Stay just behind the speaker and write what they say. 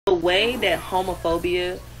The way that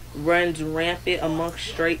homophobia runs rampant amongst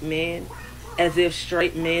straight men, as if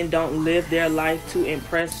straight men don't live their life to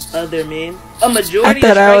impress other men. A majority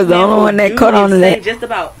of straight men will do just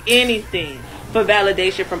about anything for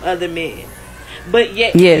validation from other men. But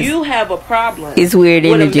yet you have a problem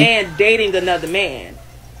with a man dating another man.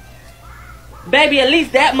 Baby, at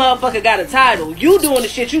least that motherfucker got a title. You doing the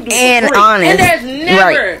shit you do for free. And there's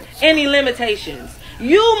never any limitations.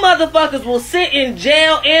 You motherfuckers will sit in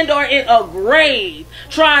jail and or in a grave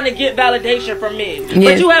trying to get validation from men.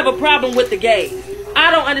 But you have a problem with the gays. I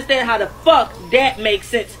don't understand how the fuck that makes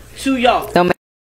sense to y'all.